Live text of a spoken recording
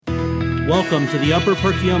Welcome to the Upper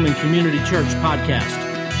Perkiomen Community Church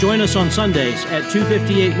podcast. Join us on Sundays at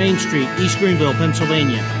 258 Main Street, East Greenville,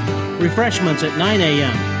 Pennsylvania. Refreshments at 9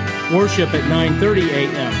 a.m., worship at 9:30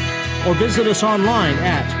 a.m., or visit us online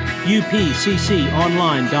at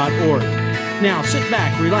upcconline.org. Now sit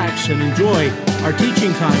back, relax, and enjoy our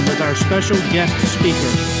teaching time with our special guest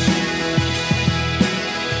speaker.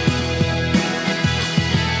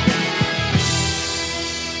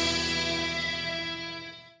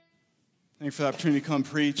 Thank you for the opportunity to come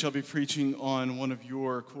preach. I'll be preaching on one of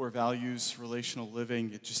your core values, relational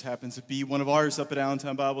living. It just happens to be one of ours up at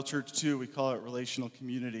Allentown Bible Church, too. We call it relational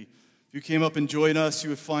community. If you came up and joined us, you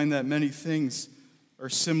would find that many things are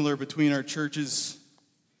similar between our churches.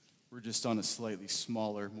 We're just on a slightly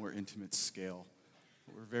smaller, more intimate scale.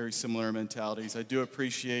 We're very similar mentalities. I do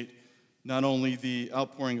appreciate not only the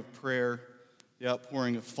outpouring of prayer, the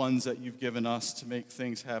outpouring of funds that you've given us to make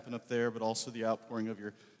things happen up there, but also the outpouring of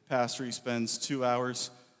your pastor. He spends 2 hours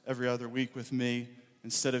every other week with me.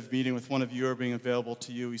 Instead of meeting with one of you or being available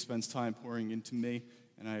to you, he spends time pouring into me,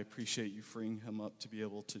 and I appreciate you freeing him up to be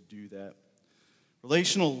able to do that.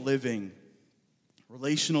 Relational living,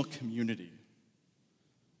 relational community,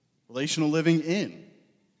 relational living in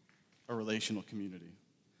a relational community.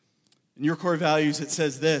 In your core values, it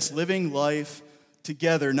says this: living life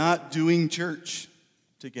together, not doing church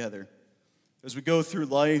together. As we go through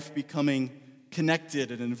life, becoming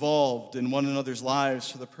connected and involved in one another's lives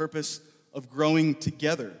for the purpose of growing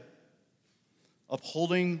together,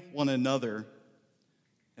 upholding one another,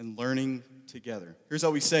 and learning together. Here's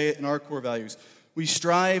how we say it in our core values. We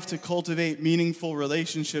strive to cultivate meaningful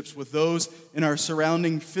relationships with those in our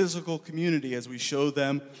surrounding physical community as we show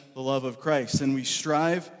them the love of Christ. And we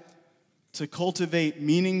strive to cultivate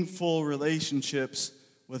meaningful relationships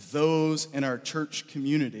with those in our church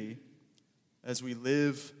community as we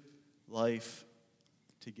live life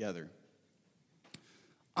together.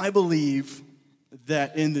 I believe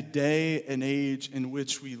that in the day and age in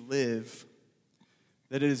which we live,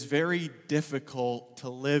 that it is very difficult to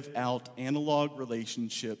live out analog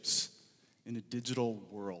relationships in a digital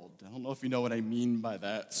world. I don't know if you know what I mean by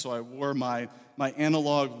that. So I wore my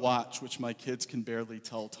analog watch, which my kids can barely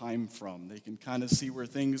tell time from. They can kind of see where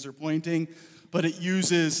things are pointing, but it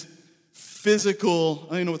uses physical, I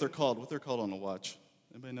don't even know what they're called. What they're called on the watch.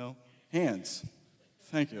 Anybody know? Hands.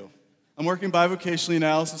 Thank you. I'm working bivocationally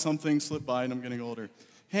now, so some things slip by and I'm getting older.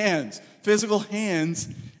 Hands. Physical hands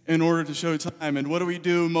in order to show time. And what do we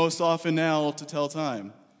do most often now to tell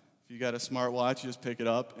time? If you got a smartwatch, you just pick it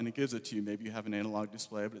up and it gives it to you. Maybe you have an analog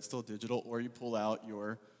display, but it's still digital, or you pull out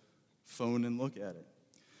your phone and look at it.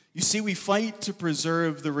 You see, we fight to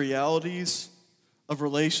preserve the realities of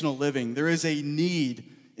relational living. There is a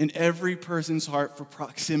need in every person's heart for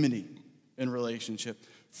proximity in relationship,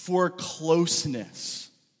 for closeness,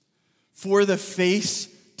 for the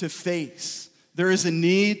face-to-face. There is a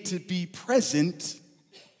need to be present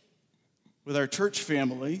with our church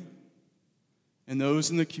family and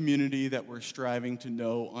those in the community that we're striving to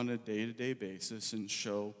know on a day-to-day basis and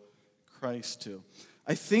show Christ to.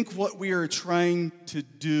 I think what we are trying to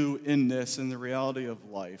do in this, in the reality of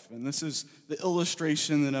life, and this is the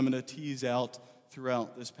illustration that I'm going to tease out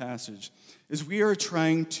throughout this passage, is we are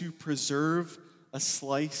trying to preserve a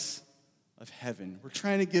slice of heaven. We're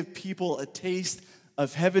trying to give people a taste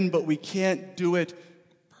of heaven, but we can't do it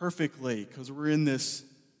perfectly because we're in this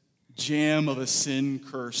jam of a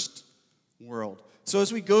sin-cursed world. So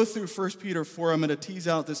as we go through 1 Peter 4, I'm going to tease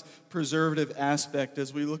out this preservative aspect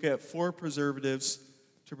as we look at 4 preservatives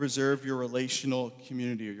to preserve your relational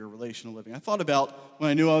community or your relational living. I thought about, when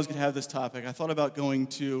I knew I was going to have this topic, I thought about going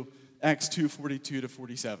to Acts 2:42 to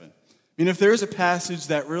 47. I mean, if there's a passage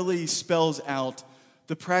that really spells out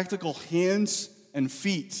the practical hands and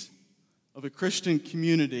feet of a Christian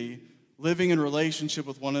community living in relationship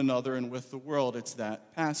with one another and with the world, it's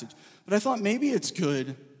that passage. But I thought maybe it's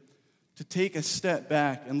good to take a step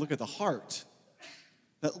back and look at the heart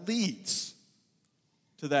that leads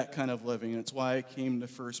to that kind of living. And it's why I came to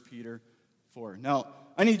 1 Peter 4. Now,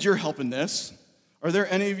 I need your help in this. Are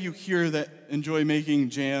there any of you here that enjoy making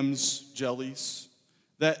jams, jellies,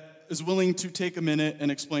 that is willing to take a minute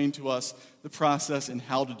and explain to us the process and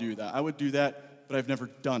how to do that? I would do that, but I've never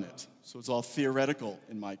done it. So it's all theoretical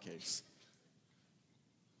in my case.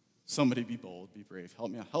 Somebody be bold, be brave.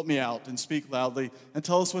 Help me out and speak loudly and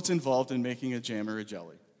tell us what's involved in making a jam or a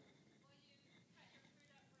jelly.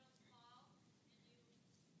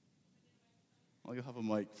 Well, you'll have a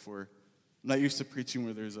mic for, I'm not used to preaching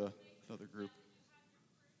where there's another group.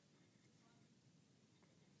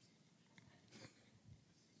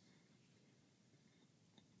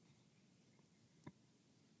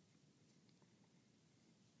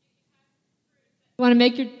 you want to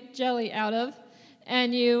make your jelly out of,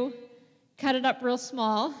 and you cut it up real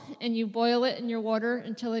small, and you boil it in your water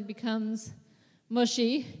until it becomes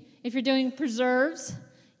mushy. If you're doing preserves,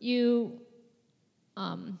 you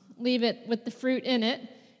leave it with the fruit in it,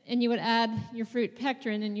 and you would add your fruit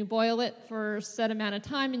pectin, and you boil it for a set amount of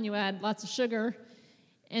time, and you add lots of sugar,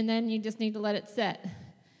 and then you just need to let it set.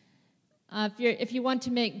 If you want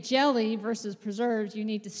to make jelly versus preserves, you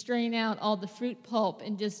need to strain out all the fruit pulp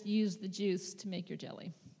and just use the juice to make your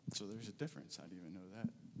jelly. So there's a difference. I didn't even know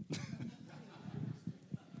that.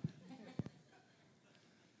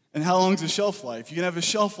 And how long is the shelf life? You can have a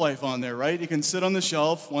shelf life on there, right? You can sit on the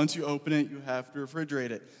shelf. Once you open it, you have to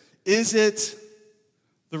refrigerate it. Is it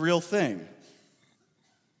the real thing?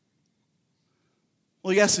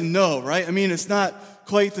 Well, yes and no, right? I mean, it's not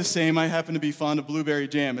quite the same. I happen to be fond of blueberry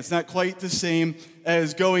jam. It's not quite the same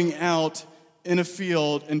as going out in a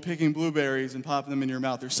field and picking blueberries and popping them in your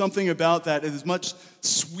mouth. There's something about that. It is much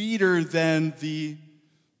sweeter than the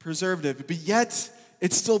preservative, but yet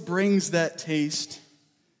it still brings that taste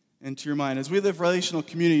into your mind. As we live relational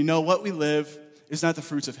community, know what we live is not the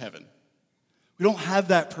fruits of heaven. We don't have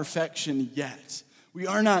that perfection yet. We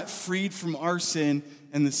are not freed from our sin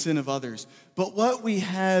and the sin of others. But what we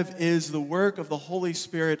have is the work of the Holy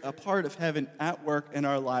Spirit, a part of heaven at work in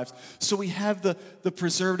our lives. So we have the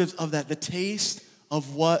preservatives of that, the taste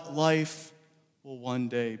of what life will one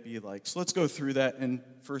day be like. So let's go through that in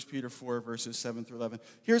 1 Peter 4, verses 7 through 11.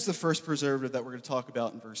 Here's the first preservative that we're going to talk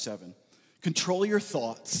about in verse 7. Control your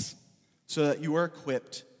thoughts so that you are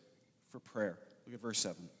equipped for prayer. Look at verse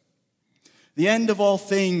 7. The end of all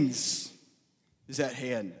things is at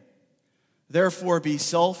hand. Therefore, be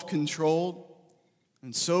self-controlled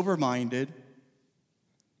and sober-minded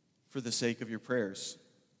for the sake of your prayers.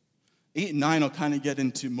 8 and 9 will kind of get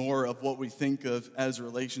into more of what we think of as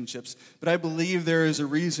relationships. But I believe there is a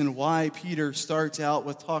reason why Peter starts out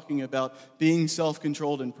with talking about being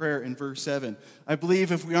self-controlled in prayer in verse 7. I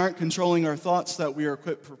believe if we aren't controlling our thoughts that we are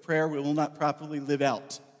equipped for prayer, we will not properly live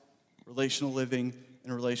out relational living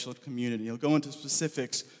and relational community. He'll go into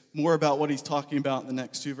specifics more about what he's talking about in the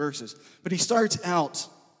next 2 verses. But he starts out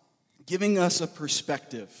giving us a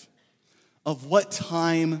perspective of what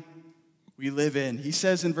time we live in. He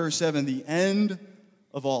says in verse 7, the end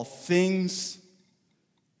of all things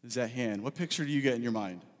is at hand. What picture do you get in your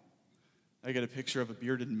mind? I get a picture of a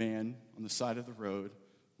bearded man on the side of the road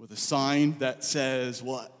with a sign that says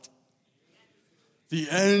what? The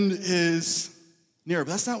end is near.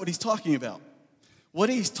 But that's not what he's talking about. What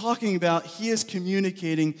he's talking about, he is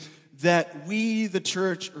communicating that we, the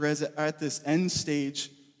church, are at this end stage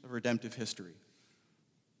of redemptive history.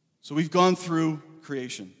 So we've gone through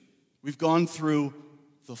creation. We've gone through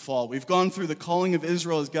the fall. We've gone through the calling of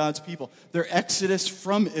Israel as God's people, their exodus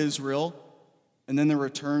from Israel, and then their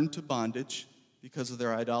return to bondage because of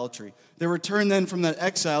their idolatry. Their return then from that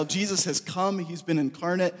exile, Jesus has come, he's been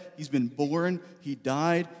incarnate, he's been born, he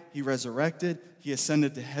died, he resurrected, he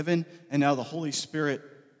ascended to heaven, and now the Holy Spirit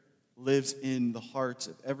lives in the hearts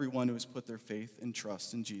of everyone who has put their faith and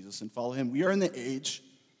trust in Jesus and follow him. We are in the age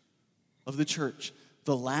of the church,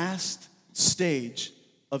 the last stage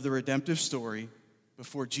of the redemptive story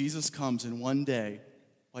before Jesus comes and one day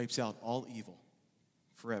wipes out all evil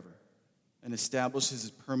forever and establishes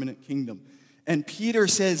his permanent kingdom. And Peter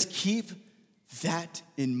says, keep that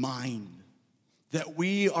in mind, that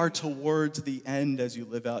we are towards the end as you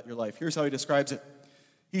live out your life. Here's how he describes it.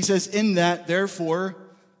 He says, in that, therefore,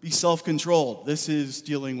 be self-controlled. This is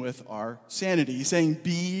dealing with our sanity. He's saying,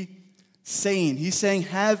 be sane. He's saying,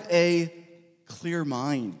 have a clear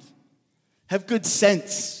mind. Have good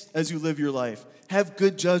sense as you live your life. Have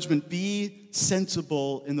good judgment. Be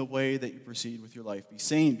sensible in the way that you proceed with your life. Be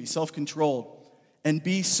sane, be self-controlled, and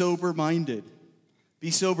be sober-minded.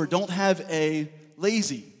 Be sober. Don't have a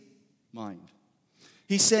lazy mind.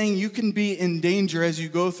 He's saying you can be in danger as you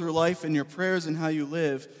go through life in your prayers and how you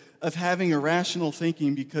live of having irrational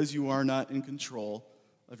thinking because you are not in control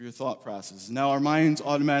of your thought process. Now, our minds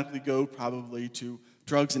automatically go probably to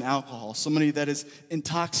drugs and alcohol. Somebody that is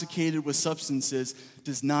intoxicated with substances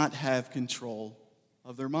does not have control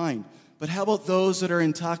of their mind. But how about those that are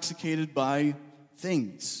intoxicated by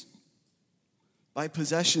things, by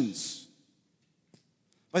possessions,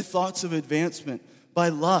 by thoughts of advancement, by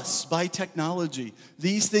lusts, by technology?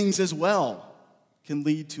 These things as well can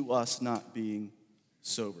lead to us not being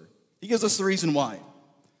sober. He gives us the reason why.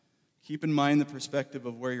 Keep in mind the perspective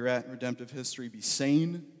of where you're at in redemptive history. Be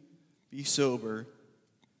sane, be sober,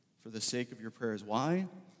 for the sake of your prayers. Why?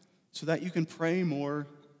 So that you can pray more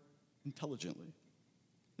intelligently.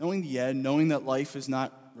 Knowing the end, knowing that life is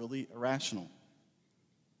not really irrational.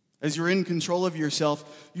 As you're in control of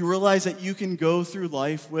yourself, you realize that you can go through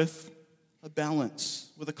life with a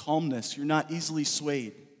balance, with a calmness. You're not easily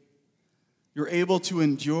swayed. You're able to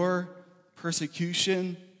endure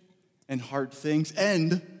persecution and hard things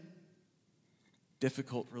and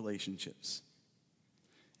difficult relationships.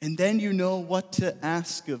 And then you know what to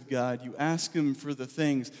ask of God. You ask Him for the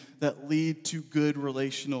things that lead to good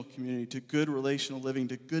relational community, to good relational living,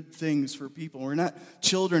 to good things for people. We're not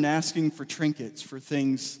children asking for trinkets, for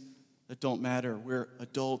things that don't matter. We're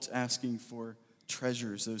adults asking for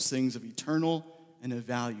treasures, those things of eternal and of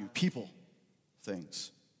value, people,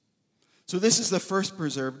 things. So this is the first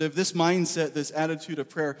preservative. This mindset, this attitude of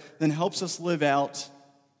prayer, then helps us live out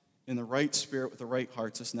in the right spirit with the right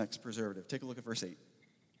hearts this next preservative. Take a look at verse 8.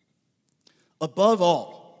 Above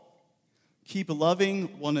all, keep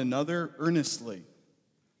loving one another earnestly,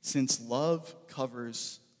 since love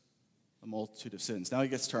covers a multitude of sins. Now he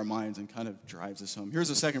gets to our minds and kind of drives us home.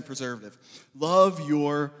 Here's a second preservative. Love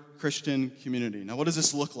your Christian community. Now what does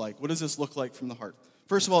this look like? What does this look like from the heart?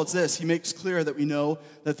 First of all, it's this. He makes clear that we know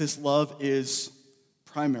that this love is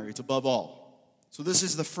primary. It's above all. So this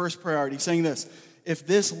is the first priority. He's saying this. If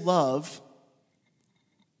this love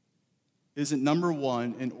isn't number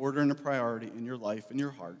one in order and a priority in your life and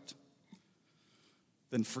your heart,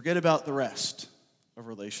 then forget about the rest of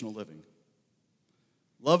relational living.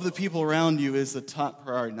 Love the people around you is the top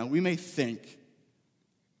priority. Now, we may think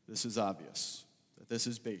this is obvious, that this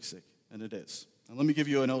is basic, and it is. Now, let me give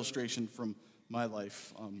you an illustration from my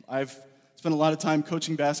life. I've spent a lot of time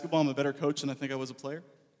coaching basketball. I'm a better coach than I think I was a player.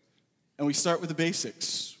 And we start with the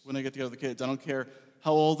basics when I get together with the kids. I don't care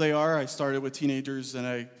how old they are. I started with teenagers, and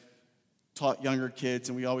I taught younger kids,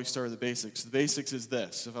 and we always start with the basics. The basics is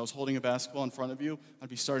this. If I was holding a basketball in front of you, I'd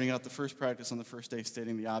be starting out the first practice on the first day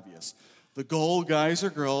stating the obvious. The goal, guys or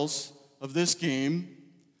girls, of this game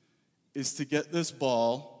is to get this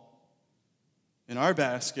ball in our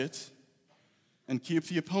basket and keep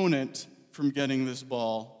the opponent from getting this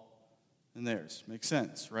ball in theirs. Makes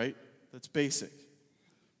sense, right? That's basic.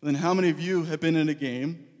 But then how many of you have been in a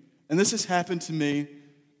game, and this has happened to me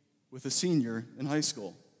with a senior in high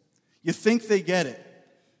school. You think they get it.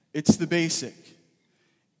 It's the basic.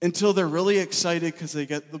 Until they're really excited because they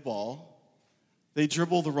get the ball. They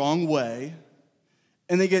dribble the wrong way.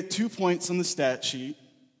 And they get 2 points on the stat sheet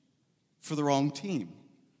for the wrong team.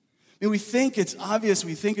 I mean, we think it's obvious.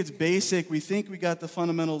 We think it's basic. We think we got the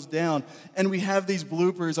fundamentals down. And we have these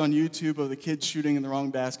bloopers on YouTube of the kids shooting in the wrong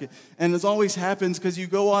basket. And this always happens because you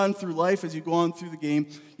go on through life, as you go on through the game,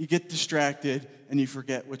 you get distracted and you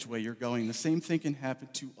forget which way you're going. The same thing can happen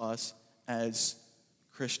to us as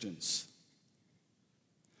Christians.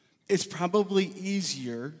 It's probably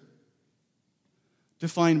easier to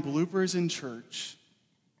find bloopers in church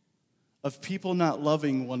of people not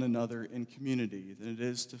loving one another in community than it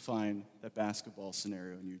is to find that basketball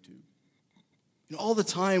scenario on YouTube. And all the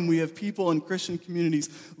time we have people in Christian communities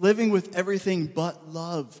living with everything but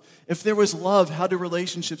love. If there was love, how do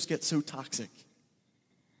relationships get so toxic?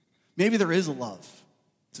 Maybe there is a love.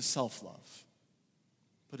 It's a self-love.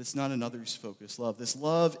 But it's not an others-focused love. This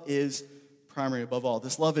love is primary above all.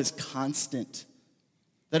 This love is constant.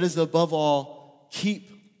 That is, above all,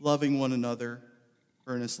 keep loving one another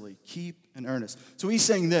earnestly. Keep and earnest. So he's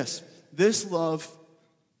saying this. This love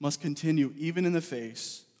must continue even in the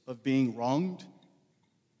face of being wronged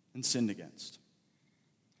and sinned against.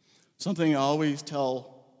 Something I always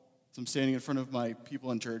tell, as I'm standing in front of my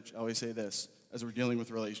people in church, I always say this as we're dealing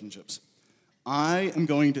with relationships. I am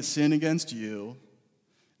going to sin against you,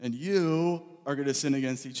 and you are going to sin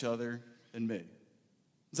against each other and me.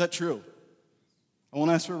 Is that true? I won't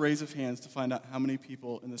ask for a raise of hands to find out how many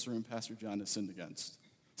people in this room Pastor John has sinned against.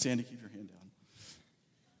 Sandy, keep your hand down.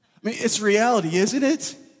 I mean, it's reality, isn't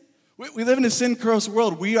it? We live in a sin-cursed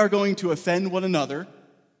world. We are going to offend one another.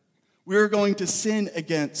 We are going to sin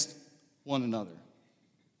against one another.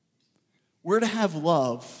 We're to have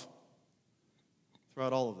love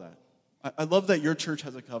throughout all of that. I love that your church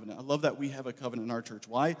has a covenant. I love that we have a covenant in our church.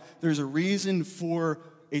 Why? There's a reason for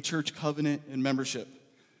a church covenant and membership.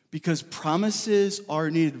 Because promises are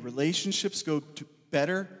needed. Relationships go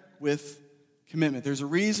better with commitment. There's a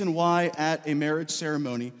reason why at a marriage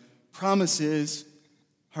ceremony, promises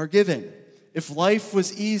are given. If life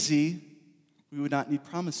was easy, we would not need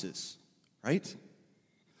promises, right?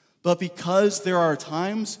 But because there are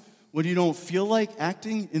times when you don't feel like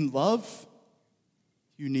acting in love,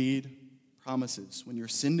 you need promises. When you're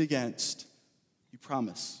sinned against, you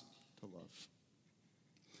promise to love.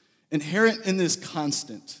 Inherent in this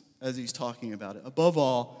constant, as he's talking about it, above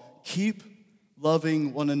all, keep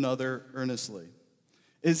loving one another earnestly,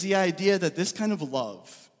 is the idea that this kind of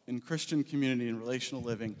love in Christian community and relational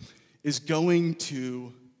living is going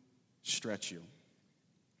to stretch you.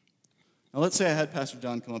 Now, let's say I had Pastor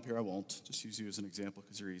John come up here. I won't. Just use you as an example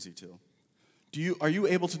because you're easy too. Are you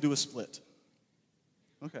able to do a split?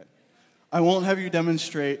 Okay. I won't have you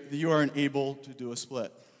demonstrate that you are able to do a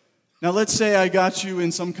split. Now, let's say I got you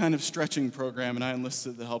in some kind of stretching program and I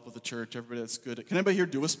enlisted the help of the church. Everybody that's good. Can anybody here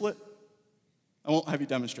do a split? I won't have you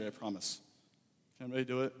demonstrate, I promise. Can anybody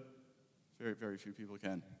do it? Very, very few people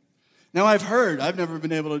can. Now, I've never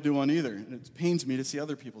been able to do one either, and it pains me to see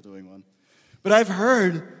other people doing one. But I've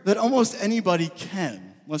heard that almost anybody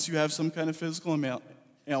can, unless you have some kind of physical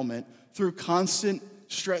ailment, through constant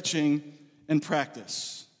stretching and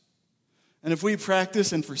practice. And if we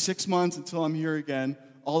practice, and for 6 months until I'm here again,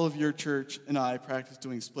 all of your church and I practice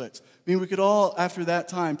doing splits. I mean, we could all, after that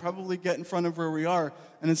time, probably get in front of where we are,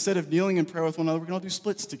 and instead of kneeling in prayer with one another, we're going to all do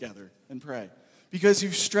splits together and pray. Because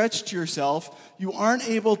you've stretched yourself, you aren't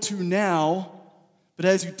able to now, but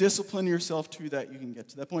as you discipline yourself to that, you can get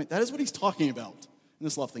to that point. That is what he's talking about in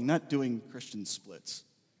this love thing, not doing Christian splits.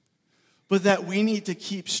 But that we need to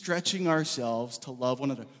keep stretching ourselves to love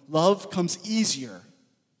one another. Love comes easier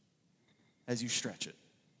as you stretch it.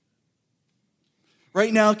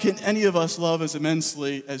 Right now, can any of us love as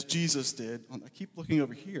immensely as Jesus did? I keep looking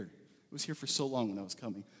over here. It was here for so long when I was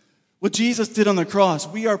coming. What Jesus did on the cross,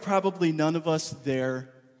 we are probably none of us there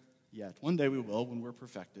yet. One day we will when we're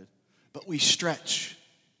perfected. But we stretch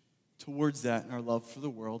towards that in our love for the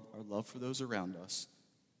world, our love for those around us,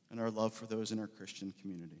 and our love for those in our Christian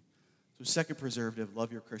community. So second preservative,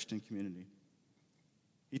 love your Christian community.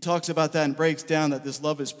 He talks about that and breaks down that this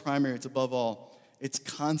love is primary, it's above all. It's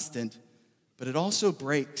constant, but it also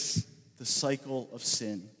breaks the cycle of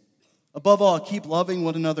sin. Above all, keep loving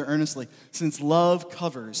one another earnestly, since love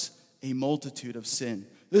covers a multitude of sin.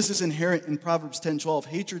 This is inherent in Proverbs 10:12.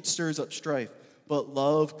 Hatred stirs up strife, but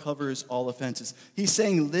love covers all offenses. He's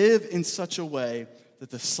saying live in such a way that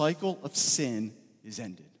the cycle of sin is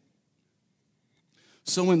ended.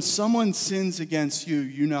 So when someone sins against you,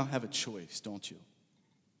 you now have a choice, don't you?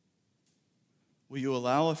 Will you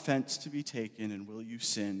allow offense to be taken, and will you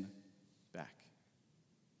sin back?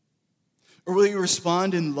 Or will you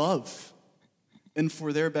respond in love and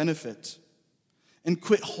for their benefit, and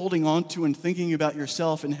quit holding on to and thinking about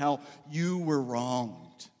yourself and how you were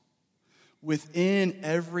wronged? Within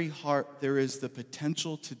every heart, there is the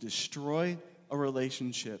potential to destroy a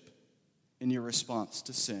relationship in your response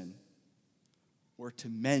to sin, or to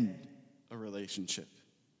mend a relationship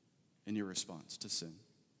in your response to sin.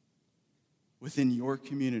 Within your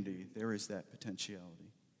community, there is that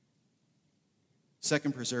potentiality.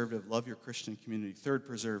 Second preservative, love your Christian community. Third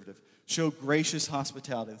preservative, show gracious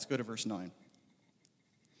hospitality. Let's go to verse 9.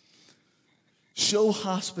 Show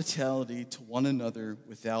hospitality to one another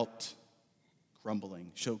without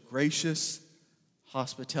grumbling. Show gracious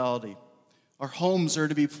hospitality. Our homes are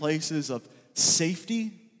to be places of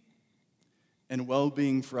safety and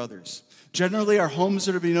well-being for others. Generally, our homes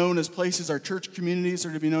are to be known as places, our church communities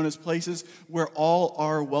are to be known as places where all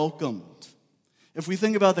are welcomed. If we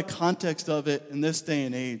think about the context of it in this day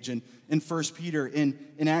and age, and in 1 Peter, in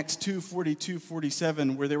Acts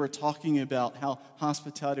 2:42-47, where they were talking about how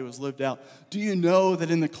hospitality was lived out, do you know that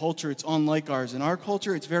in the culture it's unlike ours? In our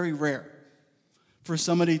culture, it's very rare for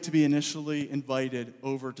somebody to be initially invited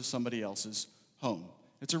over to somebody else's home.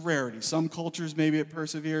 It's a rarity. Some cultures, maybe it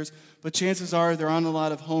perseveres, but chances are there aren't a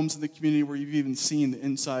lot of homes in the community where you've even seen the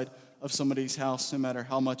inside of somebody's house, no matter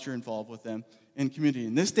how much you're involved with them in community.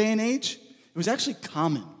 In this day and age, it was actually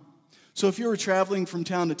common. So if you were traveling from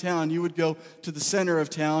town to town, you would go to the center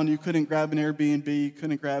of town. You couldn't grab an Airbnb. You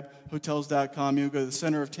couldn't grab Hotels.com. You would go to the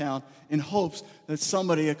center of town in hopes that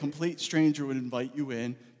somebody, a complete stranger, would invite you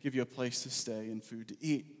in, give you a place to stay and food to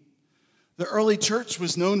eat. The early church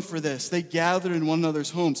was known for this. They gathered in one another's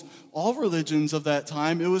homes. All religions of that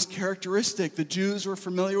time, it was characteristic. The Jews were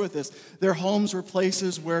familiar with this. Their homes were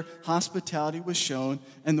places where hospitality was shown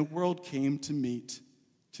and the world came to meet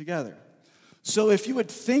together. So if you would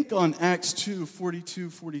think on Acts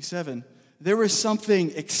 2:42-47, there was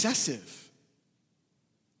something excessive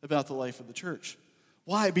about the life of the church.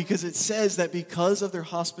 Why? Because it says that because of their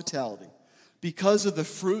hospitality, because of the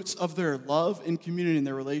fruits of their love and community and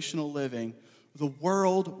their relational living, the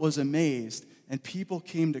world was amazed and people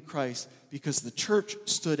came to Christ because the church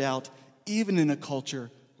stood out even in a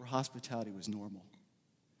culture where hospitality was normal.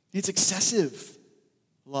 It's excessive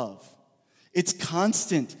love. It's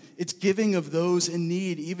constant. It's giving of those in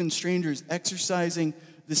need, even strangers, exercising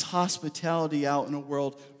this hospitality out in a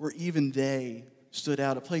world where even they stood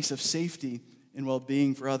out, a place of safety and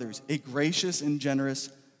well-being for others, a gracious and generous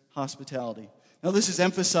hospitality. Now, this is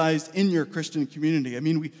emphasized in your Christian community. I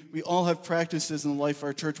mean, we all have practices in the life of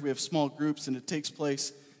our church. We have small groups, and it takes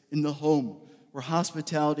place in the home, where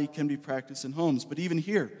hospitality can be practiced in homes. But even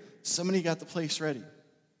here, somebody got the place ready.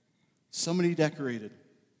 Somebody decorated.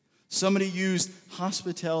 Somebody used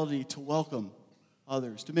hospitality to welcome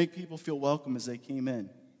others, to make people feel welcome as they came in.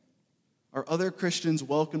 Are other Christians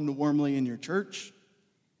welcomed warmly in your church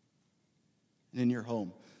and in your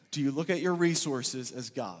home? Do you look at your resources as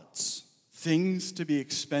God's? Things to be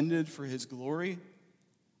expended for his glory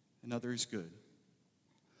and others' good.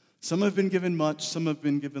 Some have been given much, some have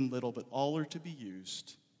been given little, but all are to be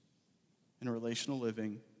used in relational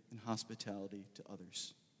living and hospitality to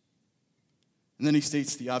others. And then he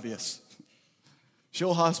states the obvious.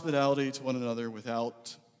 Show hospitality to one another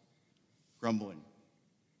without grumbling.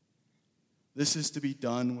 This is to be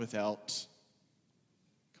done without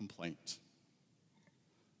complaint.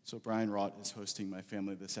 So Brian Rott is hosting my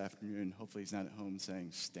family this afternoon. Hopefully he's not at home saying,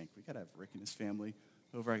 stink, we got to have Rick and his family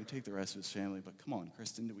over. I can take the rest of his family, but come on,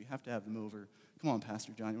 Kristen, do we have to have them over? Come on,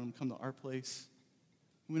 Pastor John, you want to come to our place?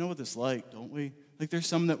 We know what this is like, don't we? Like there's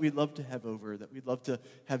some that we'd love to have over, that we'd love to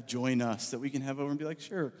have join us, that we can have over and be like,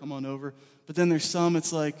 sure, come on over. But then there's some,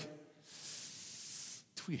 it's like,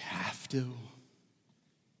 do we have to?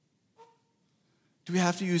 Do we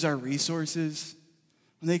have to use our resources?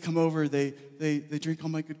 When they come over, they drink all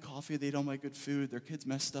my good coffee, they eat all my good food, their kids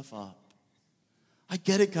mess stuff up. I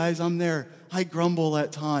get it, guys, I'm there. I grumble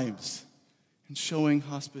at times in showing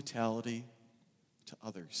hospitality to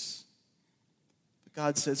others. But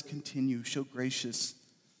God says, continue, show gracious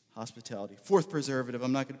hospitality. Fourth preservative,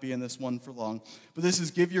 I'm not going to be in this one for long, but this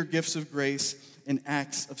is give your gifts of grace in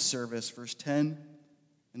acts of service, verse 10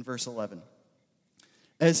 and verse 11.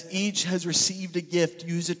 As each has received a gift,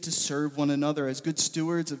 use it to serve one another as good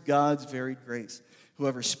stewards of God's varied grace.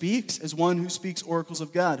 Whoever speaks, as one who speaks oracles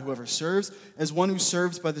of God. Whoever serves, as one who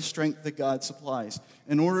serves by the strength that God supplies,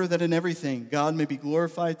 in order that in everything God may be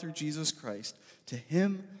glorified through Jesus Christ. To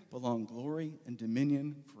him belong glory and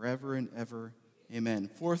dominion forever and ever. Amen.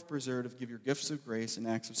 Fourth preservative, give your gifts of grace and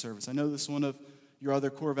acts of service. I know this is one of your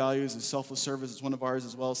other core values is selfless service. It's one of ours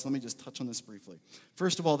as well, so let me just touch on this briefly.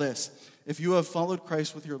 First of all, this. If you have followed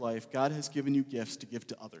Christ with your life, God has given you gifts to give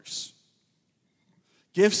to others.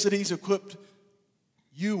 Gifts that he's equipped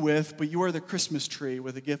you with, but you are the Christmas tree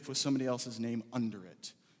with a gift with somebody else's name under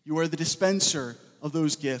it. You are the dispenser of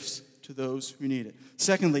those gifts to those who need it.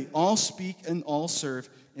 Secondly, all speak and all serve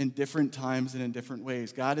in different times and in different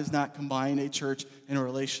ways. God has not combined a church and a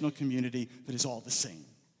relational community that is all the same.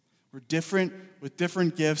 We're different with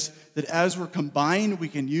different gifts that as we're combined, we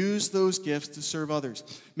can use those gifts to serve others.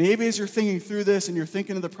 Maybe as you're thinking through this and you're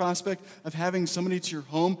thinking of the prospect of having somebody to your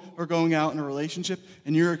home or going out in a relationship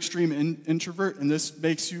and you're an extreme introvert and this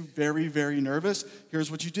makes you very, very nervous, here's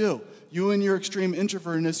what you do. You and your extreme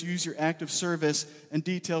introvertness use your act of service and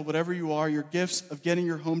detail whatever you are, your gifts of getting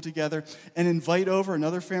your home together, and invite over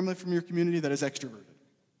another family from your community that is extroverted.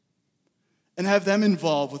 And have them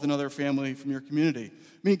involved with another family from your community.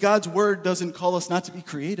 I mean, God's word doesn't call us not to be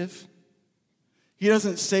creative. He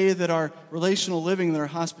doesn't say that our relational living and our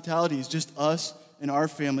hospitality is just us and our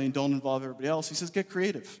family and don't involve everybody else. He says, get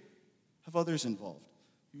creative. Have others involved.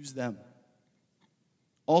 Use them.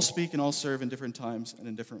 All speak and all serve in different times and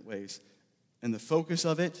in different ways. And the focus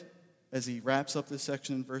of it, as he wraps up this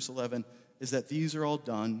section in verse 11, is that these are all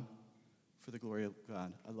done for the glory of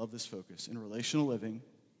God. I love this focus. In relational living,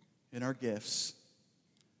 in our gifts,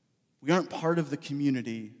 we aren't part of the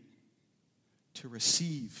community to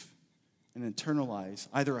receive and internalize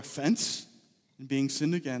either offense in being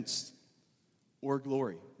sinned against or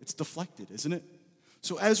glory. It's deflected, isn't it?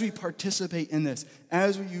 So as we participate in this,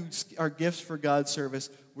 as we use our gifts for God's service,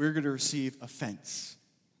 we're going to receive offense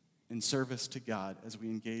in service to God as we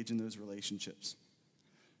engage in those relationships.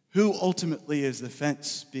 Who ultimately is the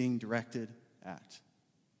offense being directed at?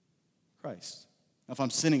 Christ. Now, if I'm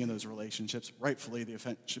sinning in those relationships, rightfully the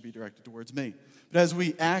offense should be directed towards me. But as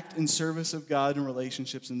we act in service of God in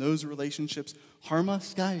relationships, and those relationships harm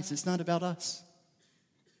us, guys, it's not about us.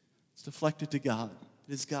 It's deflected to God.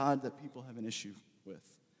 It is God that people have an issue with.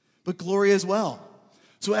 But glory as well.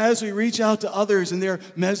 So as we reach out to others and they're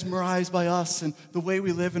mesmerized by us and the way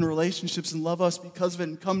we live in relationships and love us because of it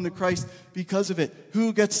and come to Christ because of it,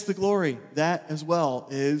 who gets the glory? That as well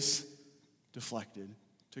is deflected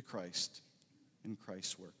to Christ in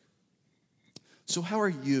Christ's work. So how are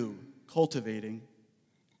you cultivating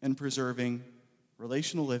and preserving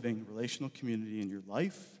relational living, relational community in your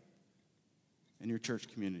life and your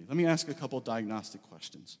church community? Let me ask a couple diagnostic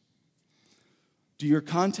questions. Do your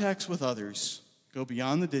contacts with others go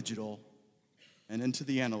beyond the digital and into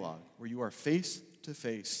the analog, where you are face to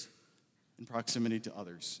face in proximity to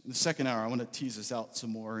others. In the second hour, I want to tease this out some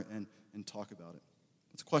more and talk about it.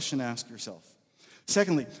 It's a question to ask yourself.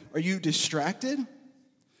 Secondly, are you distracted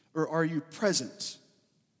or are you present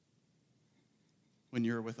when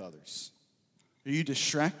you're with others? Are you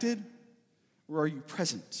distracted or are you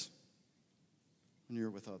present when you're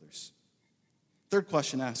with others? Third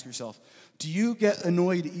question to ask yourself, do you get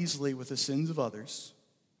annoyed easily with the sins of others?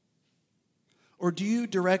 Or do you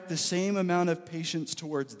direct the same amount of patience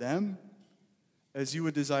towards them as you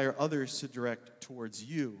would desire others to direct towards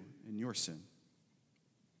you in your sin?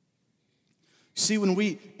 See, when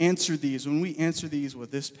we answer these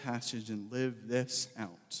with this passage and live this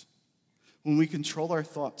out, when we control our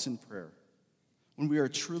thoughts in prayer, when we are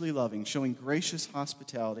truly loving, showing gracious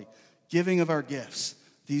hospitality, giving of our gifts,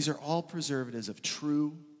 these are all preservatives of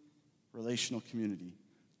true relational community,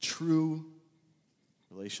 true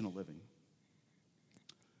relational living.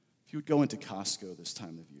 If you would go into Costco this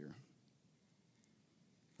time of year,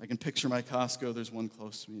 I can picture my Costco. There's one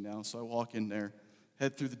close to me now. So I walk in there,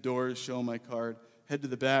 head through the doors, show them my card, head to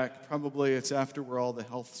the back. Probably it's after where all the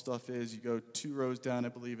health stuff is. You go 2 rows down, I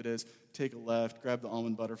believe it is. Take a left, grab the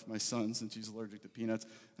almond butter for my son since he's allergic to peanuts.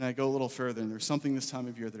 And I go a little further, and there's something this time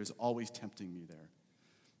of year that is always tempting me there.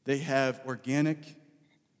 They have organic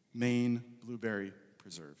Maine blueberry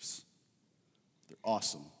preserves. They're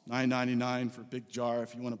awesome. $9.99 for a big jar.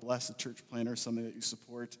 If you want to bless a church planter, somebody that you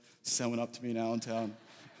support, send one up to me in Allentown.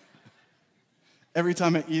 Every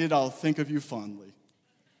time I eat it, I'll think of you fondly.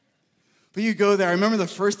 But you go there. I remember the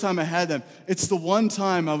first time I had them. It's the one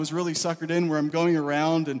time I was really suckered in where I'm going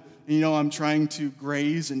around and I'm trying to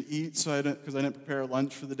graze and eat because I didn't prepare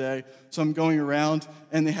lunch for the day. So I'm going around,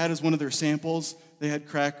 and they had as one of their samples, they had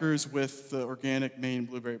crackers with the organic Maine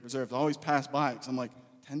blueberry preserves. I always pass by because I'm like,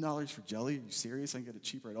 $10 for jelly? Are you serious? I can get it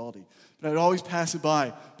cheaper at Aldi. But I'd always pass it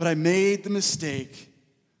by. But I made the mistake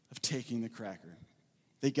of taking the cracker.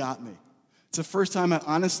 They got me. It's the first time I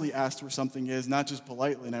honestly asked where something is, not just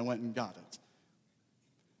politely, and I went and got it.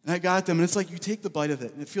 And I got them, and it's like you take the bite of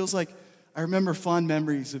it, and it feels like I remember fond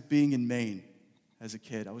memories of being in Maine as a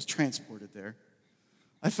kid. I was transported there.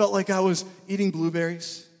 I felt like I was eating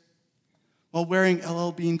blueberries while wearing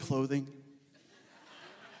LL Bean clothing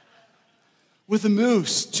with a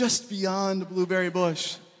moose just beyond the blueberry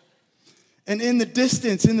bush. And in the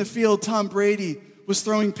distance, in the field, Tom Brady was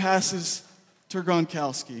throwing passes to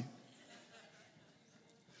Gronkowski.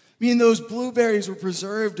 I mean, those blueberries were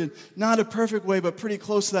preserved in not a perfect way, but pretty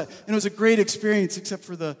close to that. And it was a great experience, except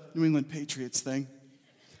for the New England Patriots thing.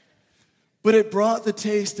 But it brought the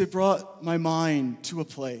taste, it brought my mind to a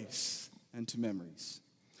place and to memories.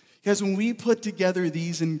 Because when we put together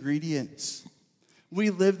these ingredients,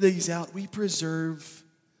 we live these out, we preserve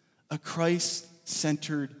a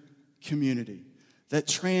Christ-centered community that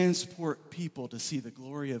transport people to see the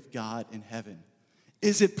glory of God in heaven.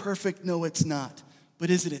 Is it perfect? No, it's not. But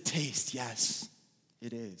is it a taste? Yes,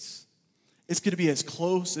 it is. It's going to be as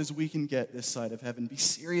close as we can get this side of heaven. Be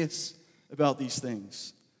serious about these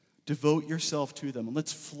things. Devote yourself to them. And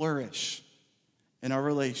let's flourish in our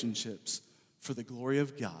relationships for the glory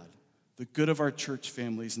of God, the good of our church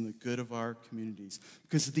families, and the good of our communities.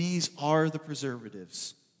 Because these are the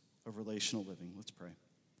preservatives of relational living. Let's pray.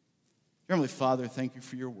 Heavenly Father, thank you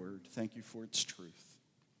for your word. Thank you for its truth.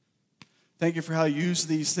 Thank you for how you use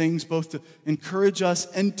these things both to encourage us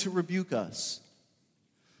and to rebuke us.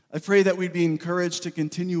 I pray that we'd be encouraged to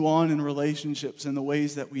continue on in relationships in the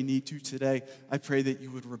ways that we need to today. I pray that you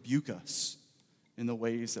would rebuke us in the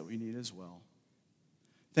ways that we need as well.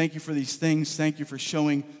 Thank you for these things. Thank you for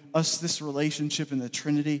showing us this relationship in the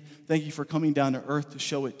Trinity. Thank you for coming down to earth to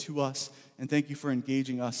show it to us. And thank you for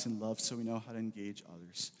engaging us in love so we know how to engage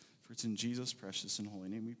others. For it's in Jesus' precious and holy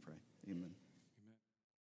name we pray. Amen.